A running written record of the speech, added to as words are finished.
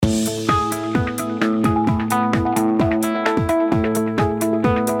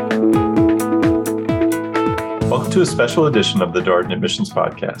Welcome to a special edition of the Darden Admissions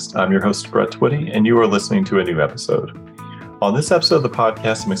Podcast. I'm your host, Brett Twitty, and you are listening to a new episode. On this episode of the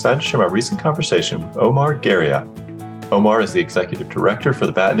podcast, I'm excited to share my recent conversation with Omar Garriott. Omar is the Executive Director for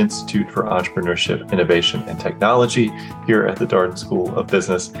the Batten Institute for Entrepreneurship, Innovation, and Technology here at the Darden School of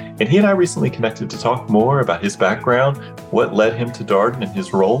Business. And he and I recently connected to talk more about his background, what led him to Darden, and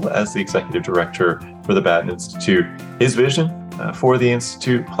his role as the Executive Director for the Batten Institute, his vision for the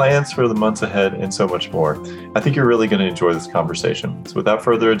Institute, plans for the months ahead, and so much more. I think you're really going to enjoy this conversation. So without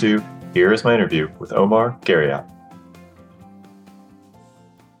further ado, here is my interview with Omar Garriott.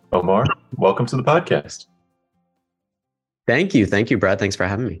 Omar, welcome to the podcast. Thank you. Thank you, Brad. Thanks for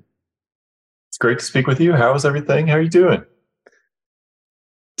having me. It's great to speak with you. How is everything? How are you doing?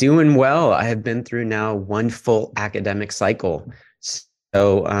 Doing well. I have been through now one full academic cycle.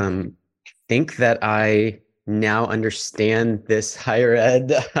 So I think that I now understand this higher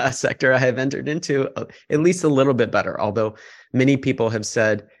ed sector I have entered into at least a little bit better. Although many people have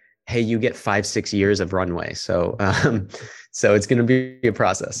said, hey, you get 5-6 years of runway. So it's going to be a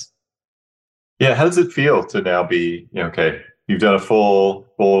process. Yeah. How does it feel to now be, okay, you've done a full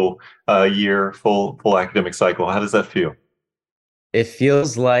year, full academic cycle. How does that feel? It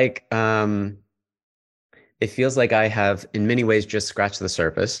feels like I have in many ways just scratched the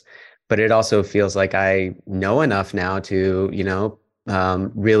surface, but it also feels like I know enough now to,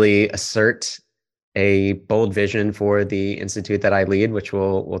 really assert a bold vision for the institute that I lead, which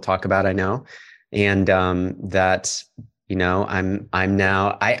we'll talk about, I know. And that, I'm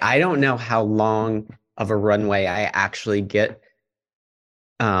now, I don't know how long of a runway I actually get,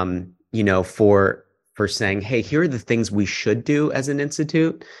 for saying, hey, here are the things we should do as an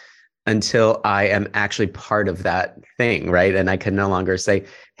institute, until I am actually part of that thing, right? And I can no longer say,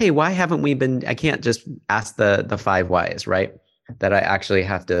 hey, why haven't we been, I can't just ask the 5 whys, right? That I actually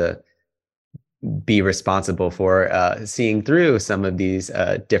have to be responsible for seeing through some of these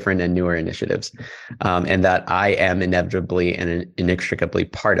different and newer initiatives, and that I am inevitably and inextricably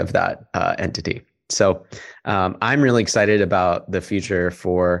part of that entity. So I'm really excited about the future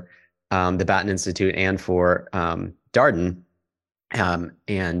for the Batten Institute and for Darden.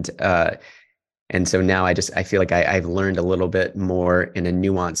 And so now I feel like I've learned a little bit more in a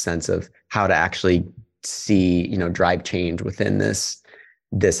nuanced sense of how to actually see, drive change within this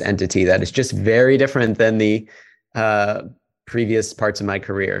entity that is just very different than the previous parts of my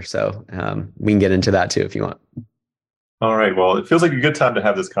career. So we can get into that too if you want. All right. Well, it feels like a good time to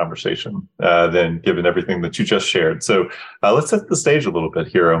have this conversation then, given everything that you just shared. So let's set the stage a little bit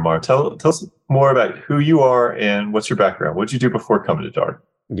here, Omar. Tell us more about who you are and what's your background. What did you do before coming to Darden?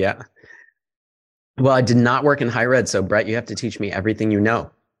 Yeah. Well, I did not work in higher ed. So Brett, you have to teach me everything you know.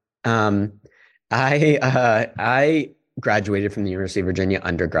 I graduated from the University of Virginia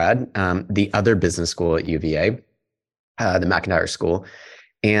undergrad, the other business school at UVA, the McIntyre School.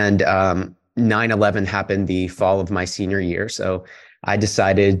 And 9/11 happened the fall of my senior year. So I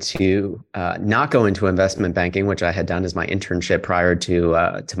decided to not go into investment banking, which I had done as my internship prior to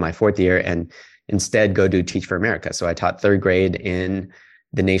my 4th year, and instead go do Teach for America. So I taught 3rd grade in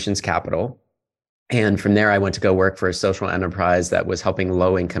the nation's capital. And from there, I went to go work for a social enterprise that was helping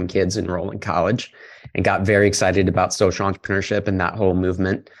low-income kids enroll in college, and got very excited about social entrepreneurship and that whole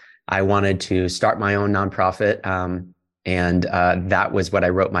movement. I wanted to start my own nonprofit. And that was what I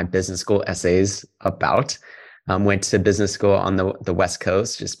wrote my business school essays about. Went to business school on the West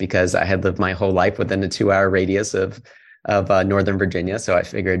Coast just because I had lived my whole life within a 2-hour radius of Northern Virginia. So I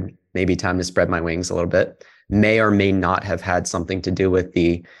figured maybe time to spread my wings a little bit. May or may not have had something to do with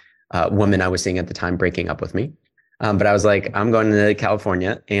the woman I was seeing at the time breaking up with me. But I was like, I'm going to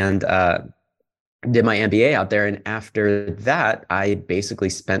California, and did my MBA out there. And after that, I basically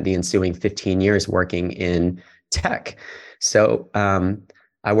spent the ensuing 15 years working in tech. So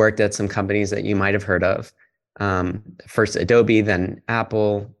I worked at some companies that you might have heard of. First Adobe, then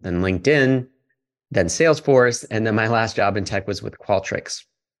Apple, then LinkedIn, then Salesforce. And then my last job in tech was with Qualtrics,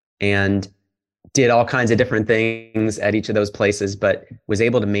 and did all kinds of different things at each of those places, but was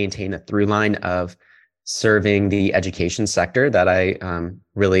able to maintain a through line of serving the education sector that I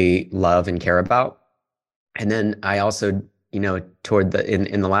really love and care about. And then I also, toward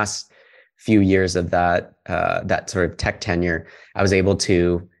in the last few years of that sort of tech tenure, I was able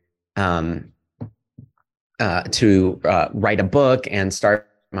to write a book and start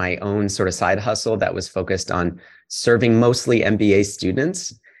my own sort of side hustle that was focused on serving mostly MBA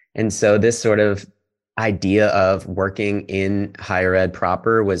students. And so this sort of idea of working in higher ed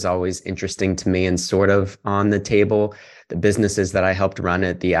proper was always interesting to me and sort of on the table. The businesses that I helped run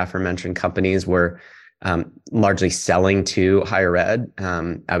at the aforementioned companies were largely selling to higher ed.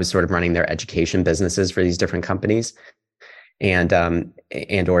 I was sort of running their education businesses for these different companies, and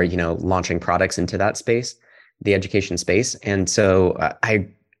or launching products into that space, the education space. And so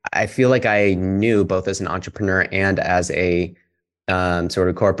I feel like I knew, both as an entrepreneur and as a sort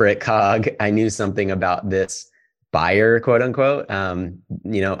of corporate cog, I knew something about this buyer, quote unquote,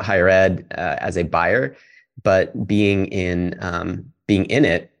 higher ed as a buyer. But being in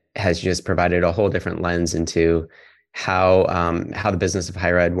it has just provided a whole different lens into how the business of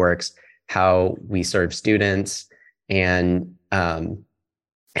higher ed works, how we serve students, and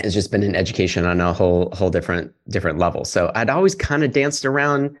it's just been an education on a whole different level. So I'd always kind of danced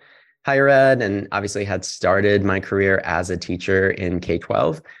around higher ed, and obviously had started my career as a teacher in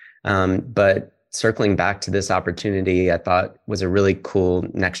K-12. But circling back to this opportunity, I thought was a really cool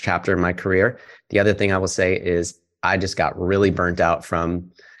next chapter in my career. The other thing I will say is I just got really burnt out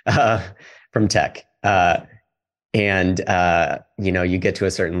from tech. You get to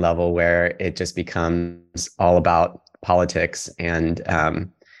a certain level where it just becomes all about politics, and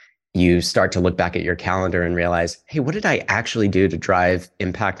you start to look back at your calendar and realize, hey, what did I actually do to drive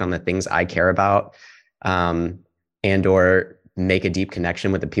impact on the things I care about, and or make a deep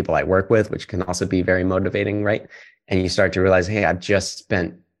connection with the people I work with, which can also be very motivating, right? And you start to realize, hey, I've just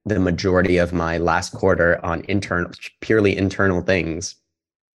spent the majority of my last quarter on purely internal things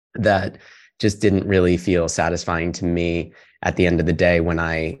that just didn't really feel satisfying to me at the end of the day when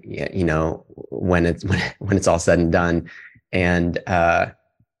when it's all said and done. And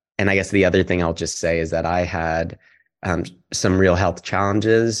I guess the other thing I'll just say is that I had some real health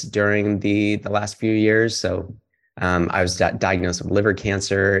challenges during the last few years. So I was diagnosed with liver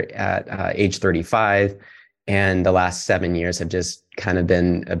cancer at age 35, and the last 7 years have just kind of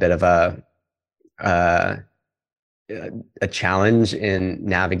been a bit of a challenge in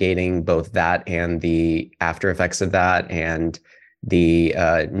navigating both that and the after effects of that, and the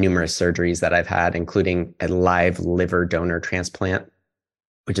numerous surgeries that I've had, including a live liver donor transplant,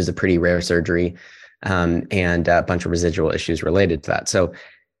 which is a pretty rare surgery, and a bunch of residual issues related to that. So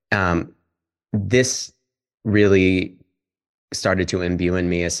this really started to imbue in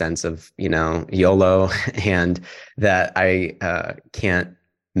me a sense of, YOLO, and that I can't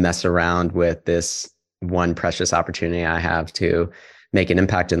mess around with this one precious opportunity I have to make an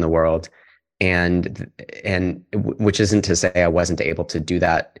impact in the world. And which isn't to say I wasn't able to do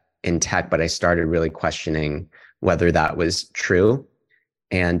that in tech, but I started really questioning whether that was true.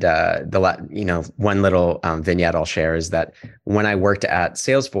 And one little vignette I'll share is that when I worked at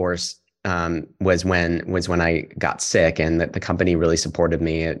Salesforce, was when I got sick, and the company really supported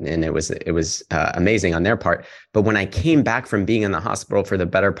me, and it was amazing on their part. But when I came back from being in the hospital for the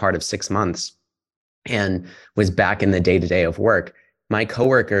better part of 6 months and was back in the day-to-day of work, my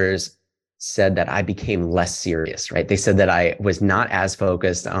coworkers said that I became less serious, right? They said that I was not as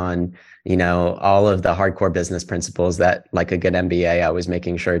focused on, all of the hardcore business principles that, like a good MBA, I was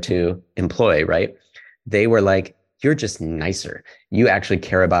making sure to employ, right? They were like, you're just nicer. You actually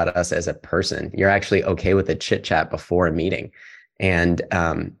care about us as a person. You're actually okay with a chit chat before a meeting. And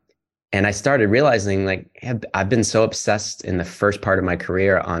I started realizing, like, I've been so obsessed in the first part of my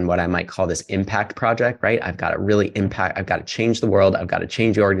career on what I might call this impact project, right? I've got to really impact, I've got to change the world. I've got to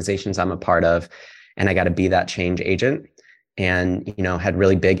change the organizations I'm a part of, and I got to be that change agent, and, had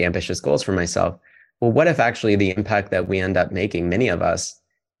really big, ambitious goals for myself. Well, what if actually the impact that we end up making, many of us,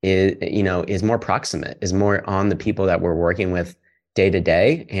 is more proximate, is more on the people that we're working with day to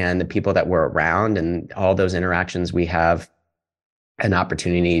day, and the people that we're around, and all those interactions we have an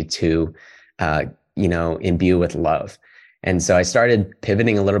opportunity to, imbue with love. And so I started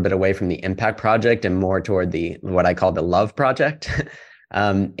pivoting a little bit away from the impact project and more toward what I call the love project.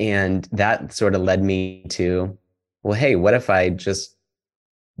 And that sort of led me to, well, hey, what if I just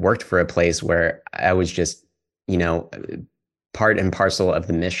worked for a place where I was just, part and parcel of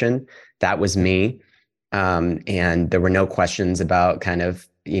the mission? That was me. And there were no questions about kind of,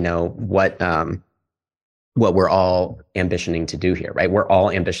 what we're all ambitioning to do here, right? We're all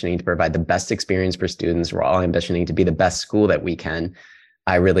ambitioning to provide the best experience for students. We're all ambitioning to be the best school that we can.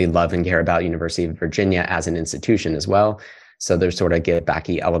 I really love and care about University of Virginia as an institution as well. So there's sort of give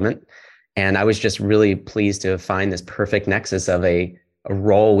backy element. And I was just really pleased to find this perfect nexus of a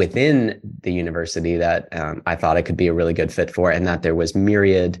role within the university that I thought I could be a really good fit for, and that there was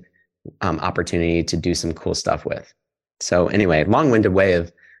myriad opportunity to do some cool stuff with. So anyway, long-winded way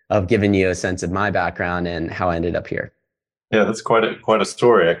of giving you a sense of my background and how I ended up here. Yeah, that's quite a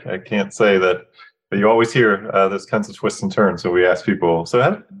story. I can't say that, but you always hear those kinds of twists and turns. So we ask people,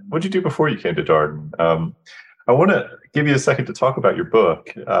 so what did you do before you came to Darden? I want to give you a second to talk about your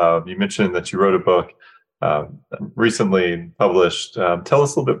book. You mentioned that you wrote a book recently published. Tell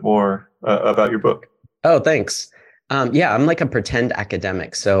us a little bit more about your book. Oh, thanks. Yeah, I'm like a pretend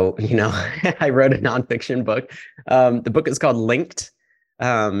academic. So, I wrote a nonfiction book. The book is called Linked.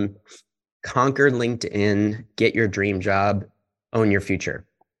 Um, Conquer LinkedIn, Get Your Dream Job, Own Your Future.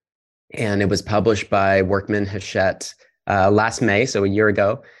 And it was published by Workman Hachette last May, so a year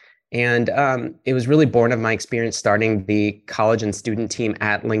ago. And it was really born of my experience starting the college and student team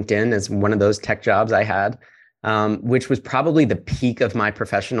at LinkedIn as one of those tech jobs I had, which was probably the peak of my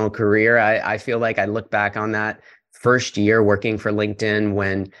professional career. I feel like I look back on that first year working for LinkedIn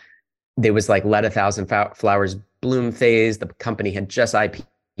when there was like let a thousand flowers bloom phase. The company had just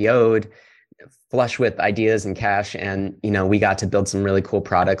IPO'd, flush with ideas and cash. And, we got to build some really cool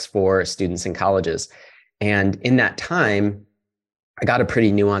products for students in colleges. And in that time, I got a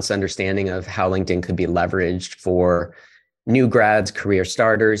pretty nuanced understanding of how LinkedIn could be leveraged for new grads, career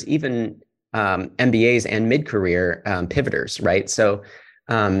starters, even MBAs and mid-career pivoters, right? So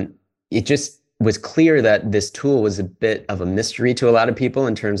it just was clear that this tool was a bit of a mystery to a lot of people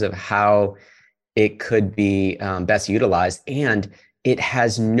in terms of how it could be best utilized. And it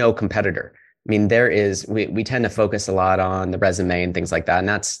has no competitor. I mean, we tend to focus a lot on the resume and things like that, and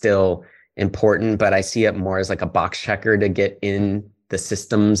that's still important, but I see it more as like a box checker to get in the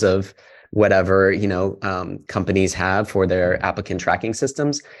systems of whatever, companies have for their applicant tracking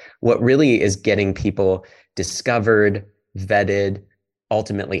systems. What really is getting people discovered, vetted,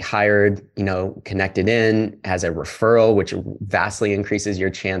 ultimately hired, connected in as a referral, which vastly increases your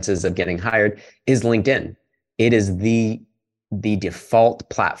chances of getting hired, is LinkedIn. It is the default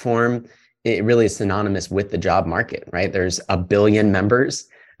platform. It really is synonymous with the job market, right? There's 1 billion members,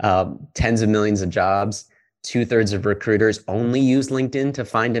 tens of millions of jobs. 2/3 of recruiters only use LinkedIn to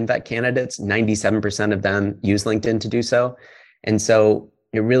find and vet candidates. 97% of them use LinkedIn to do so. And so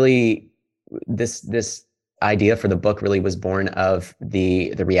it really, this idea for the book really was born of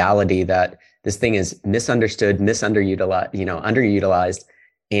the reality that this thing is misunderstood, underutilized,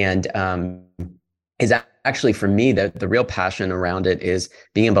 and is actually, for me, the real passion around it is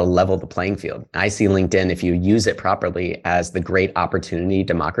being able to level the playing field. I see LinkedIn, if you use it properly, as the great opportunity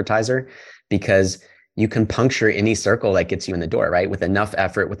democratizer, because you can puncture any circle that gets you in the door, right? With enough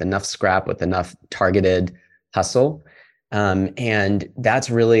effort, with enough scrap, with enough targeted hustle. And that's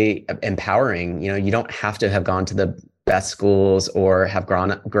really empowering. You don't have to have gone to the best schools or have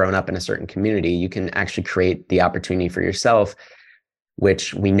grown up in a certain community. You can actually create the opportunity for yourself,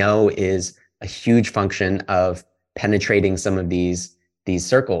 which we know is a huge function of penetrating some of these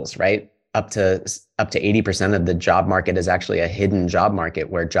circles, right? Up to 80% of the job market is actually a hidden job market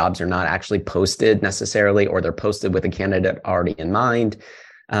where jobs are not actually posted necessarily, or they're posted with a candidate already in mind.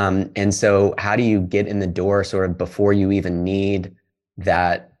 And so how do you get in the door sort of before you even need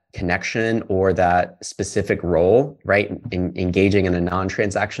that connection or that specific role, right? Engaging in a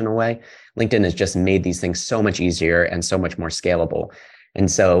non-transactional way. LinkedIn has just made these things so much easier and so much more scalable. And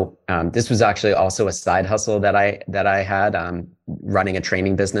so this was actually also a side hustle that I had, running a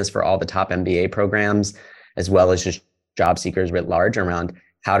training business for all the top MBA programs, as well as just job seekers writ large, around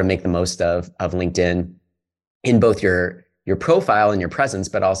how to make the most of LinkedIn in both your profile and your presence,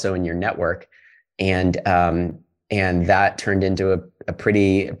 but also in your network. And that turned into a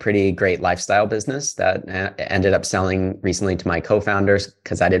pretty great lifestyle business that ended up selling recently to my co-founders,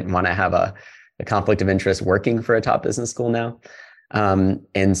 because I didn't want to have a conflict of interest working for a top business school now.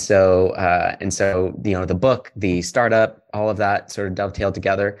 And so, the book, the startup, all of that sort of dovetailed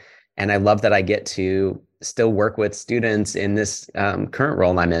together. And I love that I get to still work with students in this current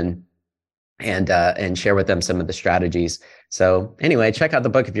role I'm in, and share with them some of the strategies. So anyway, check out the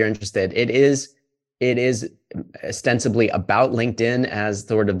book if you're interested. It is ostensibly about LinkedIn as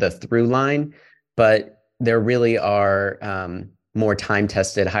sort of the through line, but there really are more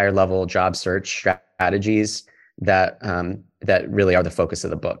time-tested, higher level job search strategies that really are the focus of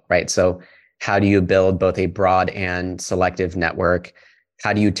the book, right? So how do you build both a broad and selective network?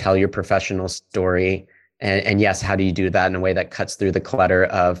 How do you tell your professional story? And yes, how do you do that in a way that cuts through the clutter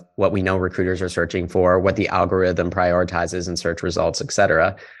of what we know recruiters are searching for, what the algorithm prioritizes in search results, et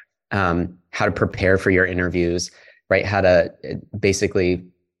cetera? How to prepare for your interviews, right? How to basically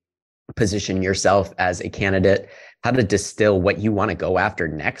position yourself as a candidate, how to distill what you want to go after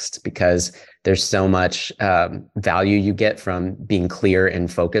next, because there's so much value you get from being clear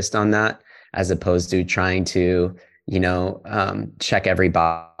and focused on that, as opposed to trying to check every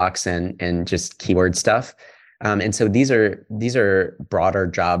box and just keyword stuff. And so these are broader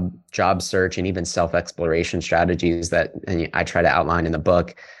job search and even self-exploration strategies that I try to outline in the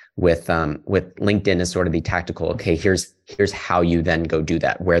book, with LinkedIn as sort of the tactical, okay, here's how you then go do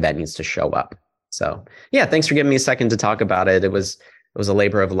that, where that needs to show up. So yeah, thanks for giving me a second to talk about it. It was a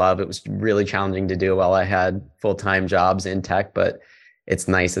labor of love. It was really challenging to do while I had full-time jobs in tech, but it's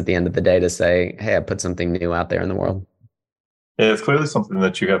nice at the end of the day to say, hey, I put something new out there in the world. Yeah, it's clearly something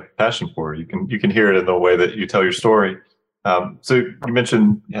that you have passion for. You can hear it in the way that you tell your story. So you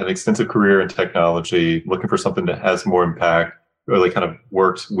mentioned you had an extensive career in technology, looking for something that has more impact. Really kind of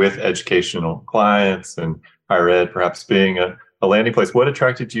worked with educational clients and higher ed, perhaps being a landing place. What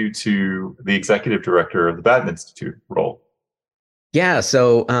attracted you to the executive director of the Batten Institute role? Yeah,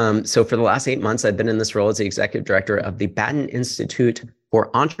 so for the last 8 months, I've been in this role as the executive director of the Batten Institute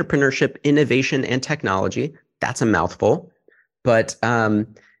for Entrepreneurship, Innovation, and Technology. That's a mouthful, but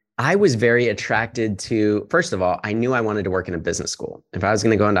I was very attracted to. First of all, I knew I wanted to work in a business school. If I was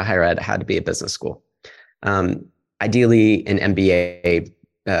going to go into higher ed, it had to be a business school. Um, Ideally, an MBA,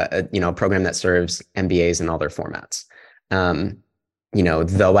 a program that serves MBAs in all their formats. Um,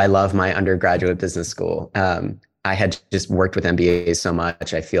 though I love my undergraduate business school. I had just worked with MBAs so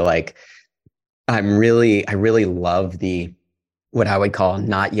much. I feel like I really love the what I would call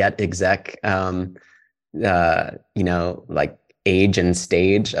not yet exec, like age and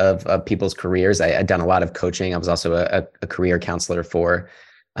stage of people's careers. I'd done a lot of coaching. I was also a career counselor for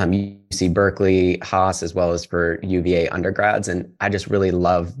UC Berkeley, Haas, as well as for UVA undergrads. And I just really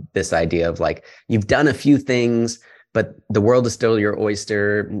love this idea of like, you've done a few things, but the world is still your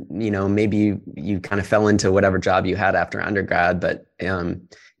oyster. Maybe you kind of fell into whatever job you had after undergrad, but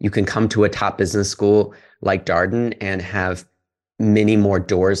you can come to a top business school like Darden and have many more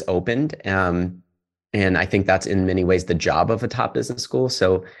doors opened. And I think that's in many ways the job of a top business school.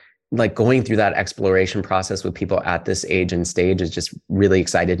 So like going through that exploration process with people at this age and stage is just really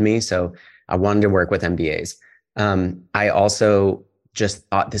excited me. So I wanted to work with MBAs. I also just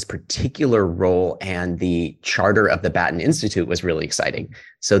thought this particular role and the charter of the Batten Institute was really exciting.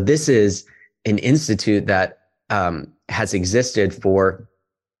 So this is an institute that has existed for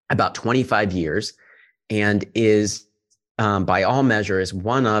about 25 years and is by all measures,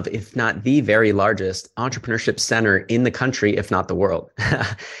 one of, if not the very largest entrepreneurship center in the country, if not the world.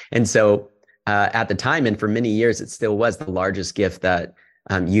 And so at the time, and for many years, it still was the largest gift that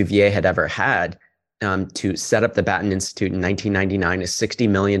UVA had ever had to set up the Batten Institute in 1999, a $60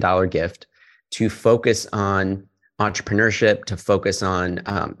 million gift to focus on entrepreneurship, to focus on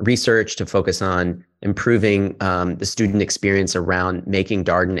research, to focus on improving the student experience around making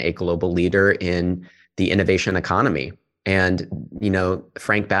Darden a global leader in the innovation economy. And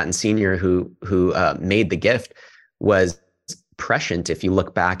Frank Batten Sr., who made the gift, was prescient. If you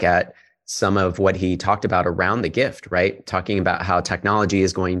look back at some of what he talked about around the gift, right, talking about how technology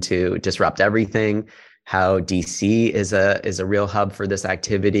is going to disrupt everything, how DC is a real hub for this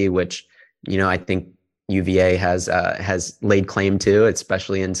activity, which I think UVA has laid claim to,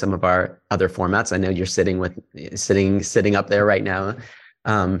 especially in some of our other formats. I know you're sitting up there right now,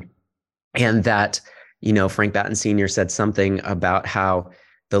 and that. Frank Batten Sr. said something about how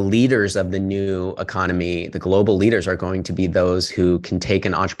the leaders of the new economy, the global leaders, are going to be those who can take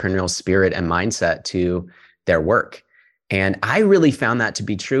an entrepreneurial spirit and mindset to their work. And I really found that to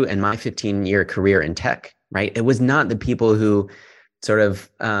be true in my 15-year career in tech, right? It was not the people who sort of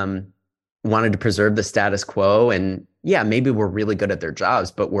wanted to preserve the status quo. And yeah, maybe we're really good at their jobs,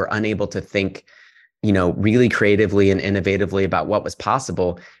 but we're unable to think really creatively and innovatively about what was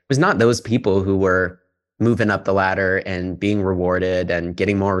possible. It was not those people who were moving up the ladder and being rewarded and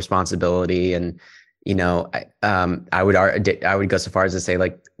getting more responsibility. And, I would go so far as to say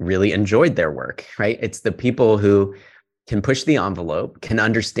like really enjoyed their work, right? It's the people who can push the envelope, can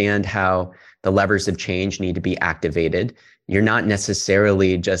understand how the levers of change need to be activated. You're not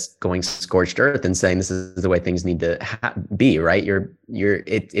necessarily just going scorched earth and saying this is the way things need to be, right?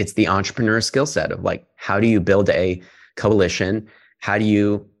 It's the entrepreneur skill set of like, how do you build a coalition? How do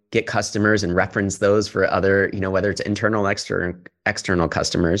you get customers and reference those for other, whether it's internal, external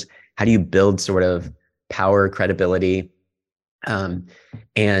customers? How do you build sort of power, credibility, and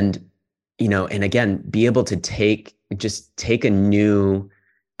again, be able to take a new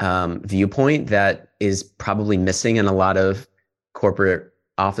viewpoint that is probably missing in a lot of corporate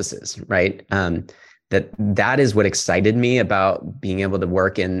offices, right? That is what excited me about being able to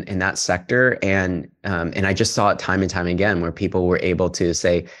work in that sector. And I just saw it time and time again where people were able to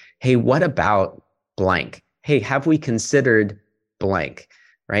say, hey, what about blank? Hey, have we considered blank?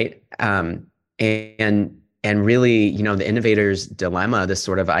 Right. And really, the innovator's dilemma, this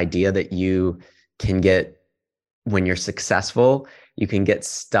sort of idea that you can get when you're successful, you can get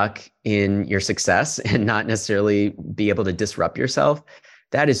stuck in your success and not necessarily be able to disrupt yourself.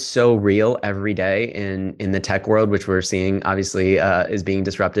 that is so real every day in the tech world, which we're seeing obviously is being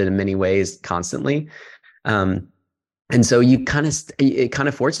disrupted in many ways constantly. Um, and so it kind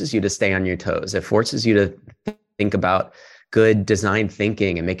of forces you to stay on your toes. It forces you to think about good design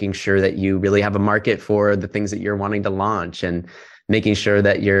thinking and making sure that you really have a market for the things that you're wanting to launch, and making sure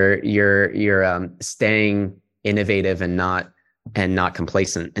that you're staying innovative and not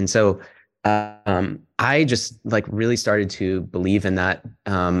complacent. And so I just like really started to believe in that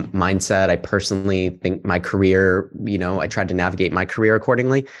mindset. I personally think my career, I tried to navigate my career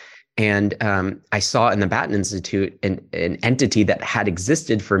accordingly. And I saw in the Batten Institute an entity that had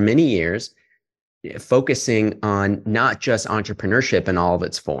existed for many years, focusing on not just entrepreneurship in all of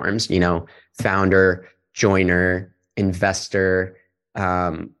its forms, founder, joiner, investor,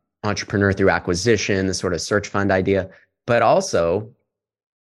 entrepreneur through acquisition, the sort of search fund idea, but also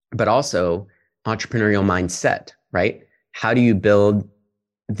entrepreneurial mindset, right? How do you build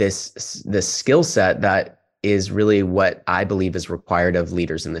this skill set that is really what I believe is required of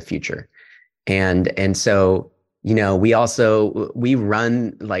leaders in the future? And so, we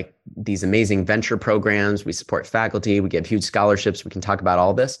run like these amazing venture programs. We support faculty. We give huge scholarships. We can talk about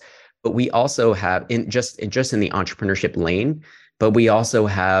all this, but we also have just in the entrepreneurship lane, but we also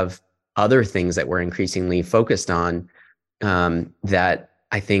have other things that we're increasingly focused on that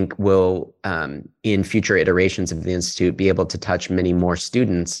I think will, in future iterations of the Institute, be able to touch many more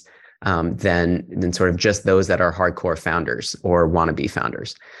students than sort of just those that are hardcore founders or wannabe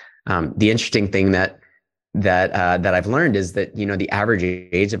founders. The interesting thing that I've learned is that the average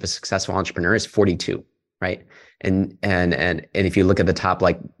age of a successful entrepreneur is 42, right? And if you look at the top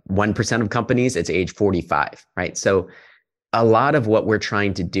like 1% of companies, it's age 45, right? So a lot of what we're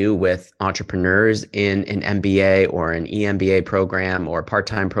trying to do with entrepreneurs in an MBA or an EMBA program or a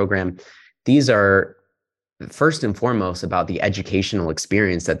part-time program, these are first and foremost about the educational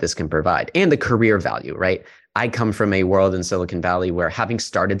experience that this can provide and the career value, right? I come from a world in Silicon Valley where having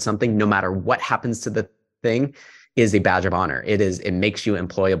started something, no matter what happens to the thing, is a badge of honor. It makes you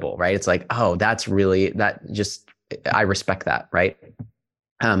employable, right? It's like, oh, I respect that, right?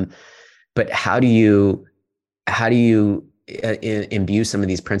 But how do you imbue some of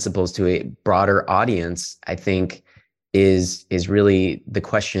these principles to a broader audience, I think is really the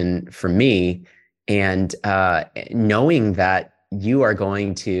question for me. And knowing that you are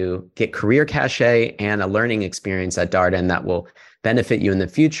going to get career cachet and a learning experience at Darden that will benefit you in the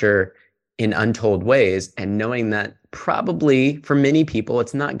future in untold ways, and knowing that probably for many people,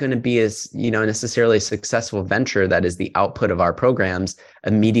 it's not going to be as, necessarily a successful venture that is the output of our programs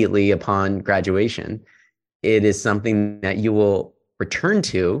immediately upon graduation. It is something that you will return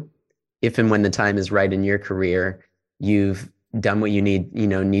to if and when the time is right in your career. You've done what you need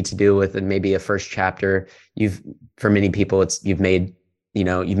to do with maybe a first chapter. For many people, you've made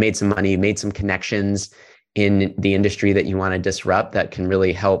some money, you've made some connections in the industry that you want to disrupt that can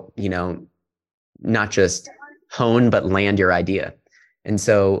really help, not just hone, but land your idea. And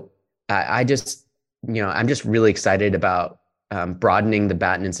so I'm just really excited about broadening the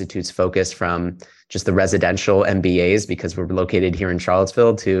Batten Institute's focus from just the residential MBAs, because we're located here in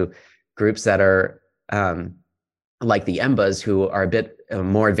Charlottesville, to groups that are like the EMBAs, who are a bit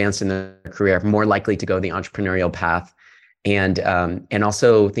more advanced in their career, more likely to go the entrepreneurial path, and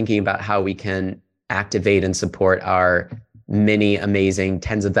also thinking about how we can activate and support our many amazing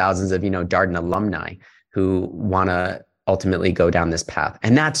tens of thousands of Darden alumni who want to ultimately go down this path.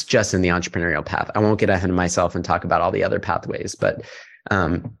 And that's just in the entrepreneurial path. I won't get ahead of myself and talk about all the other pathways, but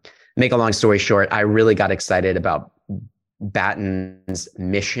make a long story short, I really got excited about Batten's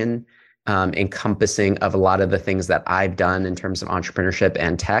mission, encompassing of a lot of the things that I've done in terms of entrepreneurship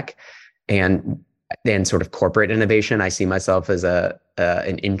and tech and sort of corporate innovation. I see myself as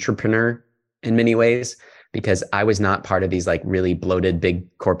an entrepreneur in many ways, because I was not part of these like really bloated big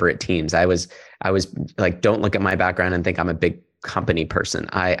corporate teams. I was like, don't look at my background and think I'm a big company person.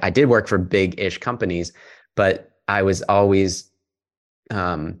 I did work for big-ish companies, but I was always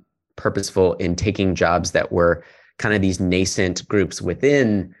purposeful in taking jobs that were kind of these nascent groups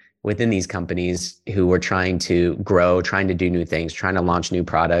within these companies who were trying to grow, trying to do new things, trying to launch new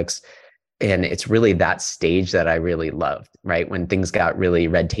products. And it's really that stage that I really loved, right? When things got really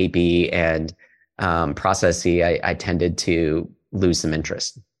red tapey and processy, I tended to lose some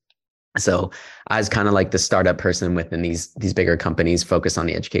interest. So I was kind of like the startup person within these bigger companies focused on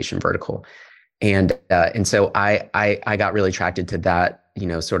the education vertical. And so I got really attracted to that,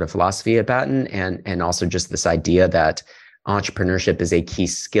 sort of philosophy at Batten, and also just this idea that entrepreneurship is a key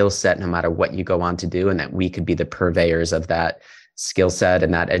skill set no matter what you go on to do, and that we could be the purveyors of that skill set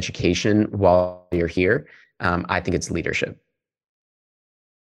and that education while you're here. I think it's leadership.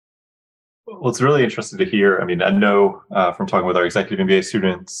 Well, it's really interesting to hear. I mean, I know from talking with our executive MBA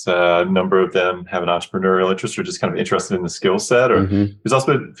students, a number of them have an entrepreneurial interest or just kind of interested in the skill set. Or Mm-hmm. there's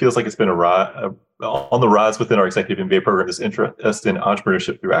also it feels like it's been on the rise within our executive MBA program, this interest in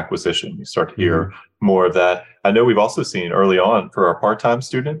entrepreneurship through acquisition. You start to Mm-hmm. hear more of that. I know we've also seen early on for our part-time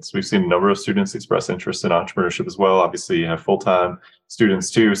students, we've seen a number of students express interest in entrepreneurship as well. Obviously, you have full-time students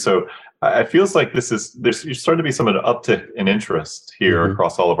too. So it feels like there's starting to be some of an uptick in interest here Mm-hmm.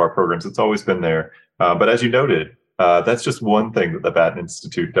 across all of our programs. It's always been there, but as you noted, that's just one thing that the Batten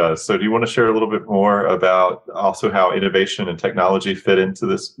Institute does. So, do you want to share a little bit more about also how innovation and technology fit into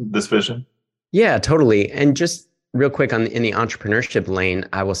this vision? Yeah, totally. And just real quick in the entrepreneurship lane,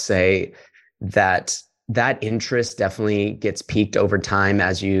 I will say that that interest definitely gets peaked over time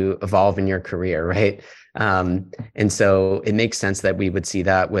as you evolve in your career, right? And so it makes sense that we would see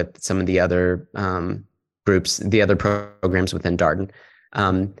that with some of the other groups, the other programs within Darden.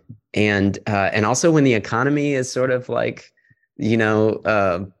 And also when the economy is sort of like,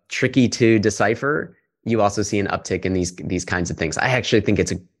 tricky to decipher, you also see an uptick in these kinds of things. I actually think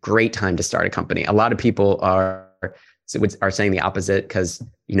it's a great time to start a company. A lot of people are saying the opposite because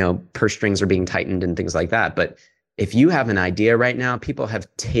purse strings are being tightened and things like that. But if you have an idea right now,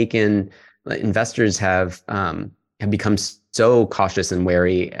 investors have become so cautious and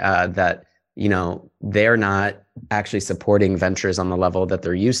wary that they're not actually supporting ventures on the level that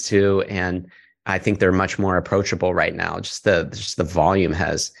they're used to, and I think they're much more approachable right now. Just the volume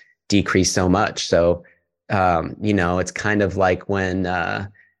has decreased so much. So it's kind of like when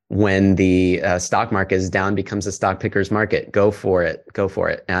the stock market is down, becomes a stock picker's market. Go for it.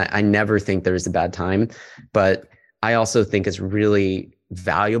 And I never think there's a bad time, but I also think it's really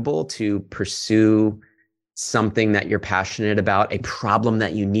valuable to pursue something that you're passionate about, a problem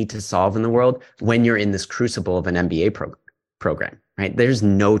that you need to solve in the world when you're in this crucible of an MBA program, right? There's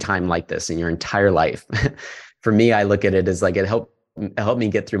no time like this in your entire life. For me, I look at it as like it helped me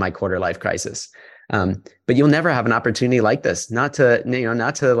get through my quarter life crisis. But you'll never have an opportunity like this, not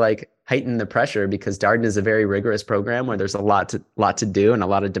to like heighten the pressure, because Darden is a very rigorous program where there's a lot to do and a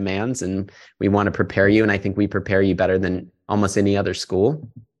lot of demands, and we want to prepare you. And I think we prepare you better than almost any other school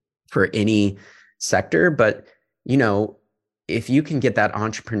for any sector. But, if you can get that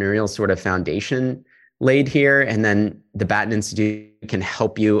entrepreneurial sort of foundation laid here, and then the Batten Institute can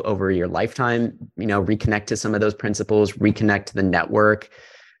help you over your lifetime, reconnect to some of those principles, reconnect to the network,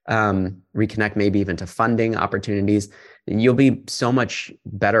 reconnect maybe even to funding opportunities, you'll be so much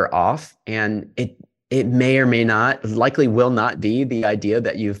better off. And it may or may not, likely will not be the idea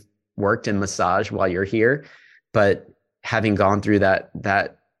that you've worked in massage while you're here, but having gone through that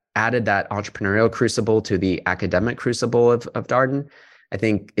added that entrepreneurial crucible to the academic crucible of Darden, I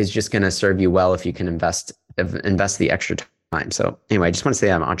think is just going to serve you well if you can invest the extra time. So anyway, I just want to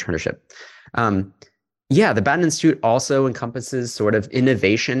say I'm entrepreneurship. The Batten Institute also encompasses sort of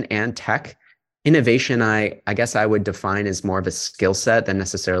innovation and tech. Innovation, I guess I would define as more of a skill set than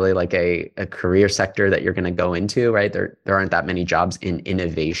necessarily like a career sector that you're going to go into, right? There aren't that many jobs in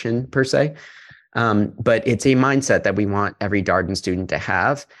innovation per se. But it's a mindset that we want every Darden student to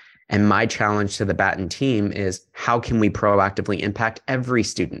have. And my challenge to the Batten team is, how can we proactively impact every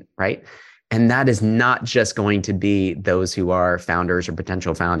student, right? And that is not just going to be those who are founders or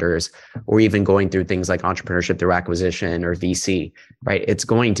potential founders, or even going through things like entrepreneurship through acquisition or VC, right? It's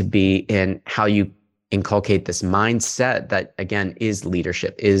going to be in how you inculcate this mindset that, again, is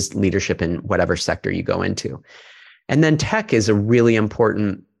leadership in whatever sector you go into. And then tech is a really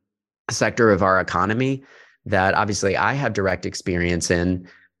important sector of our economy that obviously I have direct experience in.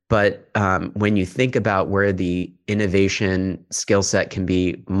 But when you think about where the innovation skill set can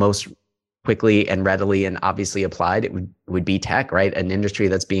be most quickly and readily and obviously applied, it would be tech, right? An industry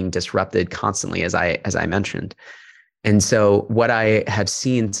that's being disrupted constantly, as I mentioned. And so what I have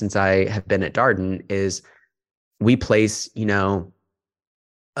seen since I have been at Darden is we place,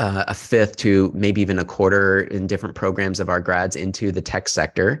 a fifth to maybe even a quarter in different programs of our grads into the tech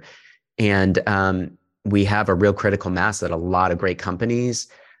sector. And we have a real critical mass at a lot of great companies,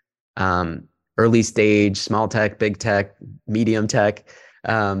 early stage, small tech, big tech, medium tech.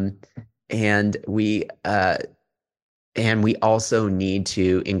 And we also need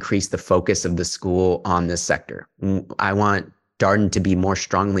to increase the focus of the school on this sector. I want Darden to be more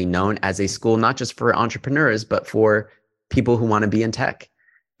strongly known as a school, not just for entrepreneurs, but for people who want to be in tech.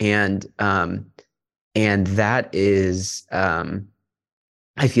 And that is,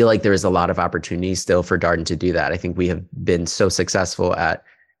 I feel like there is a lot of opportunity still for Darden to do that. I think we have been so successful at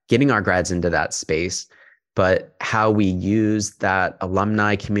getting our grads into that space, but how we use that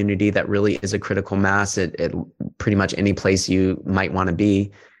alumni community that really is a critical mass at pretty much any place you might want to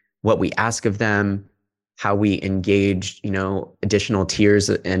be, what we ask of them, how we engage, additional tiers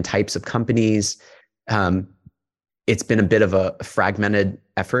and types of companies. It's been a bit of a fragmented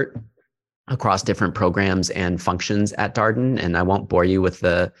effort across different programs and functions at Darden. And I won't bore you with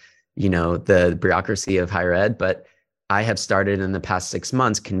the bureaucracy of higher ed, but I have started in the past 6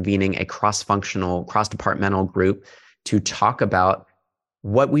 months convening a cross-functional, cross-departmental group to talk about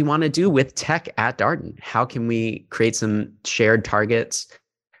what we want to do with tech at Darden. How can we create some shared targets?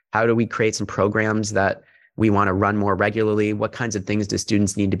 How do we create some programs that we want to run more regularly? What kinds of things do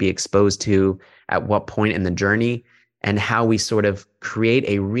students need to be exposed to at what point in the journey? And how we sort of create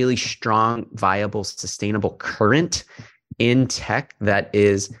a really strong, viable, sustainable current in tech that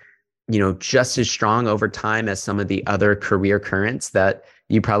is, just as strong over time as some of the other career currents that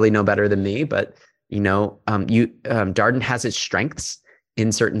you probably know better than me. But, Darden has its strengths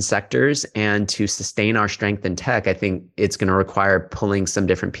in certain sectors, and to sustain our strength in tech, I think it's going to require pulling some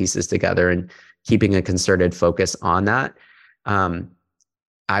different pieces together and keeping a concerted focus on that.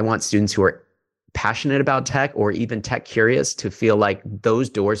 I want students who are passionate about tech or even tech curious to feel like those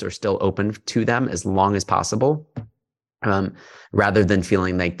doors are still open to them as long as possible, rather than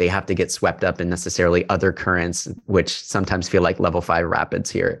feeling like they have to get swept up in necessarily other currents, which sometimes feel like level 5 rapids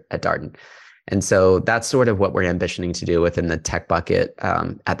here at Darden. And so that's sort of what we're ambitioning to do within the tech bucket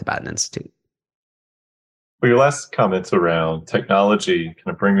at the Batten Institute. Well, your last comments around technology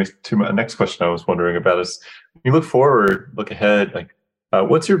kind of bring me to my next question I was wondering about is, when you look forward, look ahead, like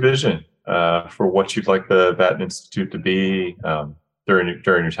what's your vision for what you'd like the Batten Institute to be during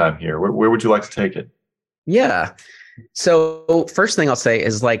your time here? Where would you like to take it? Yeah. So first thing I'll say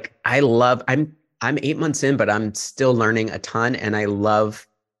is like, I'm 8 months in, but I'm still learning a ton, and I love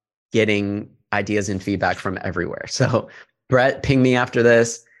getting ideas and feedback from everywhere. So Brett, ping me after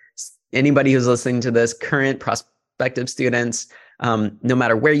this. Anybody who's listening to this, current, prospective students, no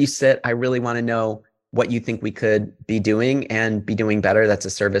matter where you sit, I really want to know what you think we could be doing and be doing better that's a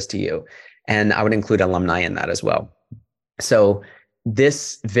service to you. And I would include alumni in that as well. So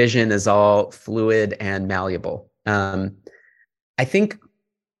this vision is all fluid and malleable. I think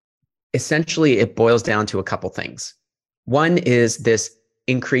essentially it boils down to a couple things. One is this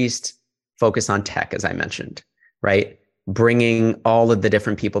increased focus on tech, as I mentioned, right? Bringing all of the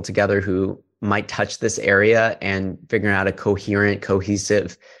different people together who might touch this area and figuring out a coherent,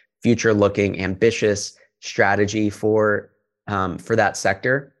 cohesive, future-looking, ambitious strategy for that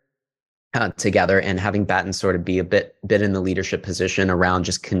sector together, and having Batten sort of be a bit in the leadership position around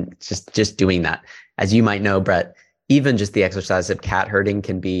just doing that. As you might know, Brett, even just the exercise of cat herding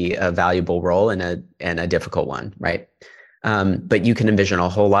can be a valuable role and a difficult one, right? But you can envision a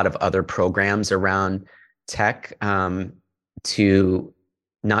whole lot of other programs around tech to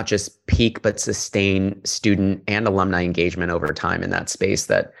not just peak, but sustain student and alumni engagement over time in that space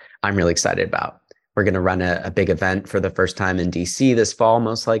that I'm really excited about. We're going to run a big event for the first time in DC this fall,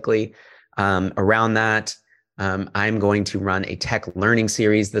 most likely. Around that, I'm going to run a tech learning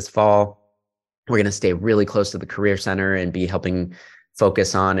series this fall. We're going to stay really close to the Career Center and be helping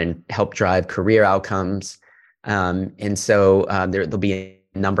focus on and help drive career outcomes. And so there'll be a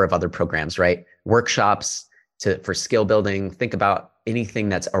number of other programs, right? Workshops for skill building. Think about anything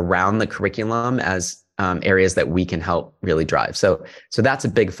that's around the curriculum as areas that we can help really drive. So that's a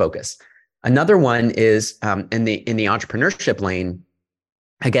big focus. Another one is in the entrepreneurship lane.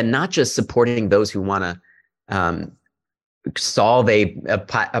 Again, not just supporting those who want to solve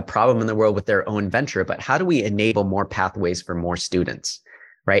a problem in the world with their own venture, but how do we enable more pathways for more students,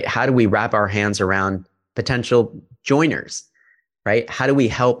 right? How do we wrap our hands around potential joiners, right? How do we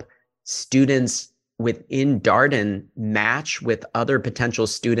help students within Darden match with other potential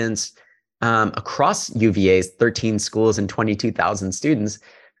students across UVA's 13 schools and 22,000 students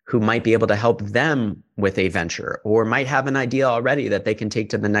who might be able to help them with a venture or might have an idea already that they can take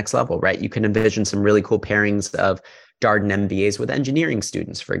to the next level, right? You can envision some really cool pairings of Darden MBAs with engineering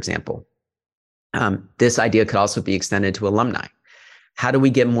students, for example. This idea could also be extended to alumni. How do we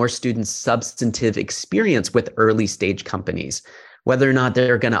get more students substantive experience with early stage companies, whether or not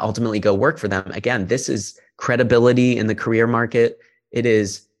they're going to ultimately go work for them? Again, this is credibility in the career market. It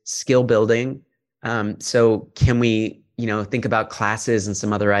is skill building. So can we, think about classes and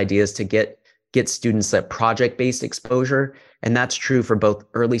some other ideas to get students that project-based exposure? And that's true for both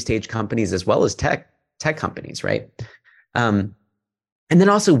early stage companies as well as tech companies, right? And then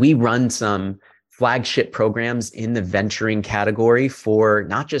also we run some flagship programs in the venturing category for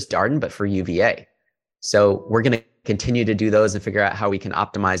not just Darden, but for UVA. So we're going to continue to do those and figure out how we can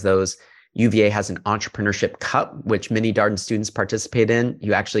optimize those. UVA has an entrepreneurship cup, which many Darden students participate in.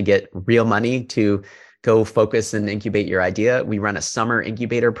 You actually get real money to go focus and incubate your idea. We run a summer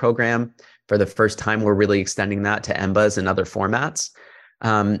incubator program. For the first time, we're really extending that to MBAs and other formats.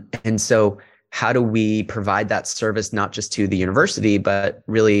 And so how do we provide that service, not just to the university, but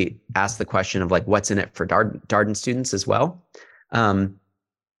really ask the question of like, what's in it for Darden students as well?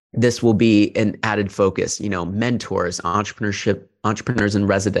 This will be an added focus, mentors, entrepreneurs in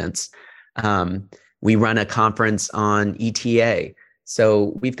residence. We run a conference on ETA.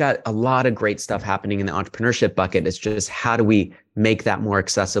 So we've got a lot of great stuff happening in the entrepreneurship bucket. It's just how do we make that more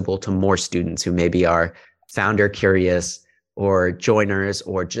accessible to more students who maybe are founder curious or joiners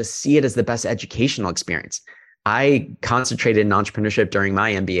or just see it as the best educational experience. I concentrated in entrepreneurship during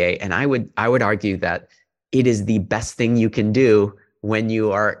my MBA, and I would argue that it is the best thing you can do when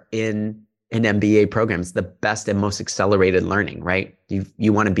you are in an MBA program. It's the best and most accelerated learning, right?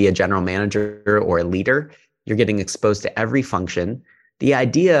 You want to be a general manager or a leader. You're getting exposed to every function. The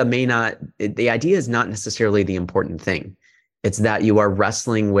idea is not necessarily the important thing. It's that you are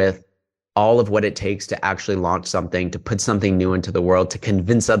wrestling with all of what it takes to actually launch something, to put something new into the world, to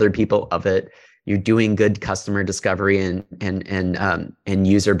convince other people of it. You're doing good customer discovery and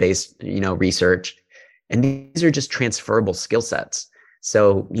user-based, research. And these are just transferable skill sets.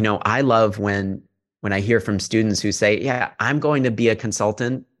 So, I love when I hear from students who say, yeah, I'm going to be a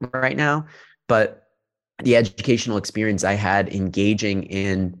consultant right now, but the educational experience I had engaging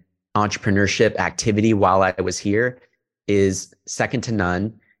in entrepreneurship activity while I was here is second to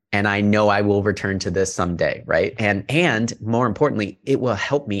none. And I know I will return to this someday, right? And more importantly, it will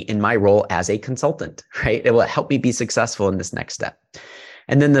help me in my role as a consultant, right? It will help me be successful in this next step.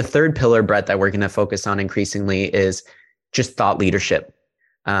 And then the third pillar, Brett, that we're going to focus on increasingly is just thought leadership.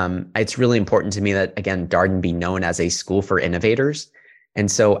 It's really important to me that, again, Darden be known as a school for innovators.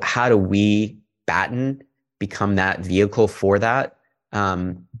 And so how do we, Batten, become that vehicle for that?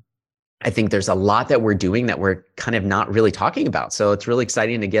 I think there's a lot that we're doing that we're kind of not really talking about. So it's really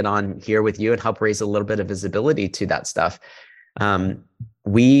exciting to get on here with you and help raise a little bit of visibility to that stuff.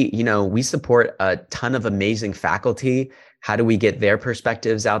 We support a ton of amazing faculty. How do we get their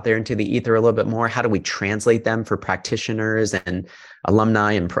perspectives out there into the ether a little bit more? How do we translate them for practitioners and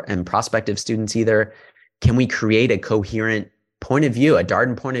alumni and prospective students either? Can we create a coherent point of view, a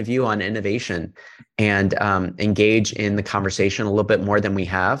Darden point of view on innovation and engage in the conversation a little bit more than we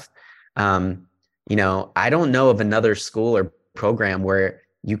have? I don't know of another school or program where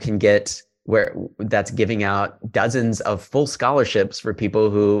you can get that's giving out dozens of full scholarships for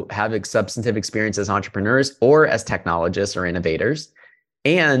people who have substantive experience as entrepreneurs or as technologists or innovators,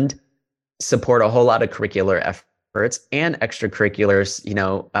 and support a whole lot of curricular efforts and extracurriculars,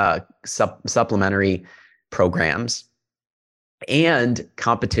 supplementary programs and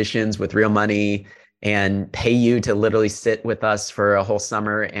competitions with real money, and pay you to literally sit with us for a whole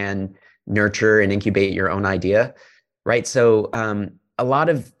summer and nurture and incubate your own idea, right? So a lot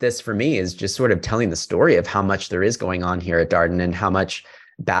of this for me is just sort of telling the story of how much there is going on here at Darden and how much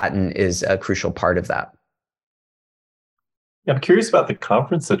Batten is a crucial part of that. Yeah, I'm curious about the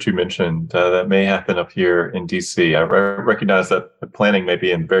conference that you mentioned that may happen up here in DC. I recognize that the planning may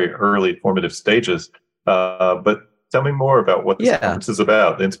be in very early formative stages, but tell me more about what this conference is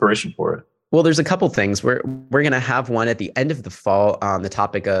about, the inspiration for it. Well, there's a couple things. We're going to have one at the end of the fall on the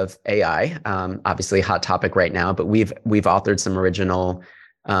topic of AI. Obviously, a hot topic right now, but we've authored some original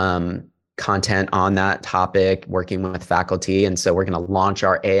content on that topic, working with faculty, and so we're going to launch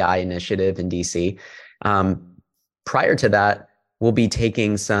our AI initiative in DC. Prior to that, we'll be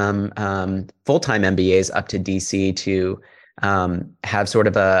taking some full-time MBAs up to DC to have sort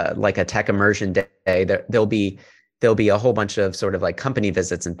of a tech immersion day. There'll be a whole bunch of sort of like company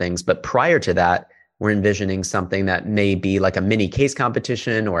visits and things. But prior to that, we're envisioning something that may be like a mini case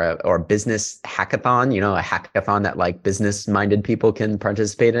competition or a business hackathon, a hackathon that like business-minded people can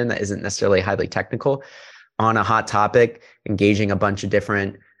participate in that isn't necessarily highly technical, on a hot topic, engaging a bunch of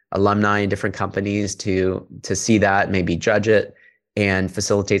different alumni in different companies to see that, maybe judge it, and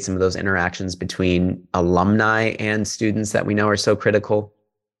facilitate some of those interactions between alumni and students that we know are so critical.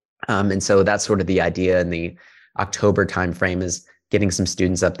 And so that's sort of the idea in the October timeframe, is getting some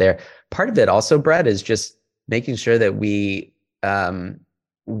students up there. Part of it also, Brett, is just making sure that the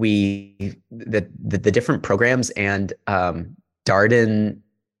different programs and Darden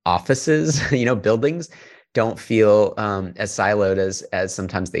offices, buildings, don't feel as siloed as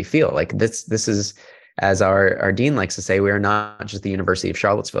sometimes they feel. Like this is, as our dean likes to say, we are not just the University of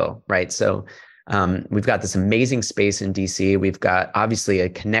Charlottesville, right? So we've got this amazing space in DC. We've got obviously a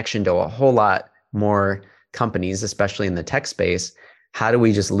connection to a whole lot more companies, especially in the tech space. How do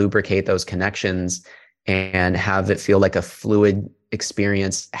we just lubricate those connections and have it feel like a fluid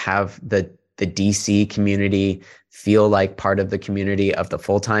experience, have the the DC community feel like part of the community of the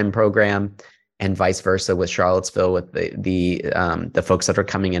full-time program, and vice versa with Charlottesville with the folks that are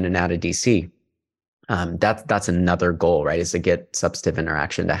coming in and out of DC. That's another goal, right? Is to get substantive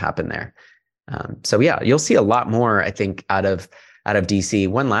interaction to happen there. So yeah, you'll see a lot more, I think, out of DC.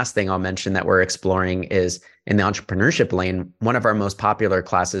 One last thing I'll mention that we're exploring is in the entrepreneurship lane. One of our most popular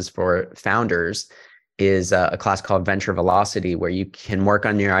classes for founders is a class called Venture Velocity, where you can work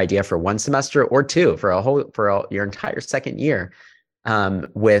on your idea for one semester or two for your entire second year,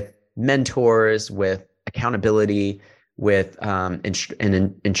 with mentors, with accountability, with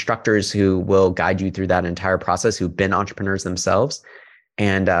instructors who will guide you through that entire process, who've been entrepreneurs themselves.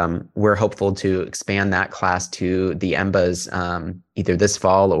 And we're hopeful to expand that class to the EMBAs either this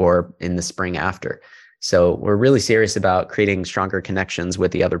fall or in the spring after. So we're really serious about creating stronger connections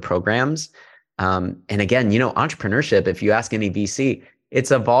with the other programs. And again, entrepreneurship, if you ask any VC,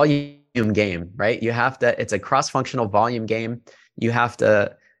 it's a volume game, right? It's a cross-functional volume game. You have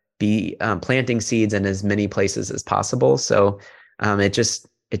to be planting seeds in as many places as possible. So it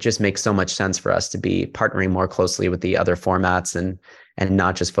just makes so much sense for us to be partnering more closely with the other formats and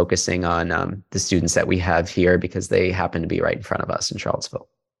not just focusing on the students that we have here because they happen to be right in front of us in Charlottesville.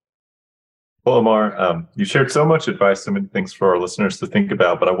 Well, Omar, you shared so much advice, so many things for our listeners to think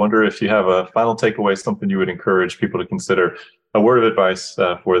about, but I wonder if you have a final takeaway, something you would encourage people to consider, a word of advice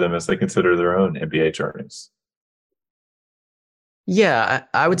for them as they consider their own MBA journeys. Yeah,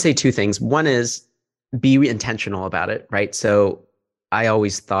 I would say two things. One is be intentional about it, right? So I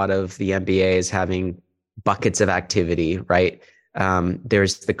always thought of the MBA as having buckets of activity, right?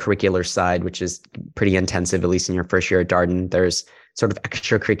 There's the curricular side, which is pretty intensive, at least in your first year at Darden. There's sort of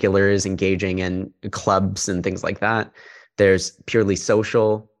extracurriculars, engaging in clubs and things like that. There's purely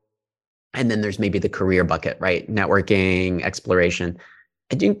social. And then there's maybe the career bucket, right? Networking, exploration.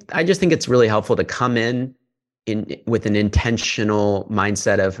 I just think it's really helpful to come in with an intentional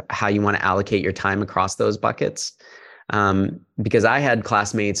mindset of how you want to allocate your time across those buckets. Because I had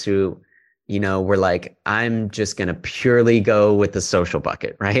classmates who, were like, I'm just going to purely go with the social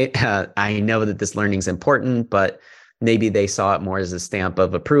bucket, right? I know that this learning is important, but maybe they saw it more as a stamp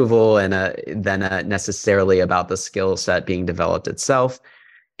of approval than necessarily about the skill set being developed itself.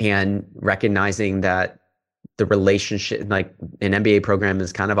 And recognizing that the relationship, like an MBA program,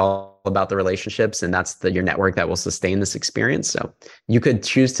 is kind of all about the relationships, and that's your network that will sustain this experience. So you could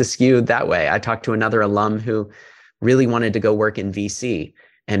choose to skew that way. I talked to another alum who really wanted to go work in VC.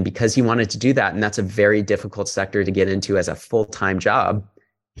 And because he wanted to do that, and that's a very difficult sector to get into as a full-time job,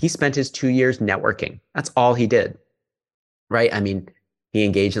 he spent his 2 years networking. That's all he did, right? I mean, he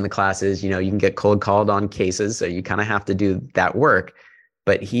engaged in the classes, you can get cold called on cases, so you kind of have to do that work.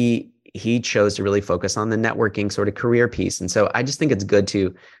 But he chose to really focus on the networking sort of career piece. And so I just think it's good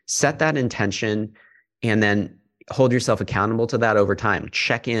to set that intention and then hold yourself accountable to that over time.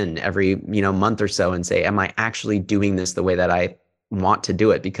 Check in every, month or so and say, am I actually doing this the way that I want to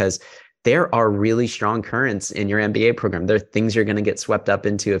do it? Because there are really strong currents in your MBA program. There are things you're going to get swept up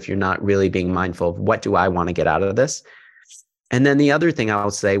into if you're not really being mindful of what do I want to get out of this. And then the other thing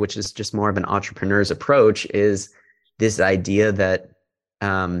I'll say, which is just more of an entrepreneur's approach, is this idea that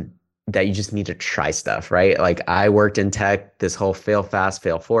you just need to try stuff, right? Like I worked in tech, this whole fail fast,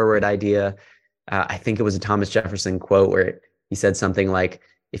 fail forward idea. I think it was a Thomas Jefferson quote where he said something like,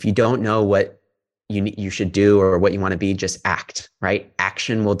 if you don't know what you should do or what you want to be, just act, right?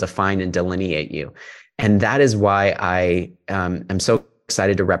 Action will define and delineate you. And that is why I am so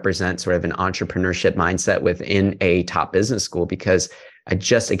excited to represent sort of an entrepreneurship mindset within a top business school, because I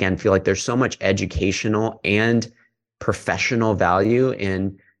just, again, feel like there's so much educational and professional value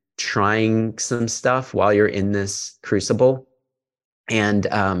in trying some stuff while you're in this crucible and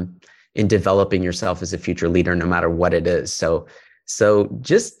in developing yourself as a future leader, no matter what it is. So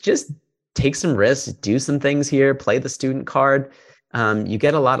just take some risks, do some things here, play the student card. You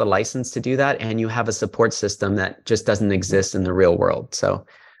get a lot of license to do that, and you have a support system that just doesn't exist in the real world. So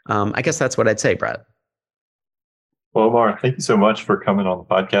I guess that's what I'd say, Brett. Well, Omar, thank you so much for coming on the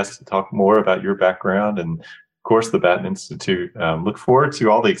podcast to talk more about your background and, of course, the Batten Institute. Look forward to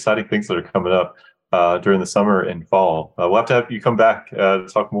all the exciting things that are coming up during the summer and fall. We'll have to have you come back to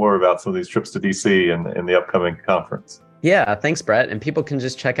talk more about some of these trips to DC and the upcoming conference. Yeah, thanks, Brett. And people can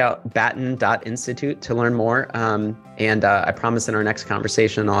just check out batten.institute to learn more. And I promise in our next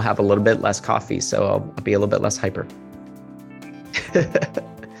conversation, I'll have a little bit less coffee, so I'll be a little bit less hyper.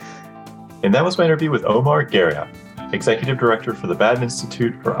 And that was my interview with Omar Garriott, Executive Director for the Batten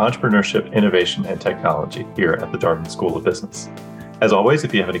Institute for Entrepreneurship, Innovation, and Technology here at the Darden School of Business. As always,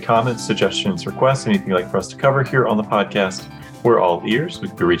 if you have any comments, suggestions, requests, anything you'd like for us to cover here on the podcast, we're all ears. We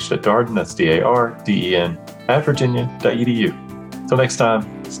can be reached at Darden, that's DARDEN, @virginia.edu. Till next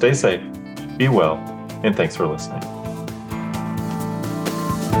time, stay safe, be well, and thanks for listening.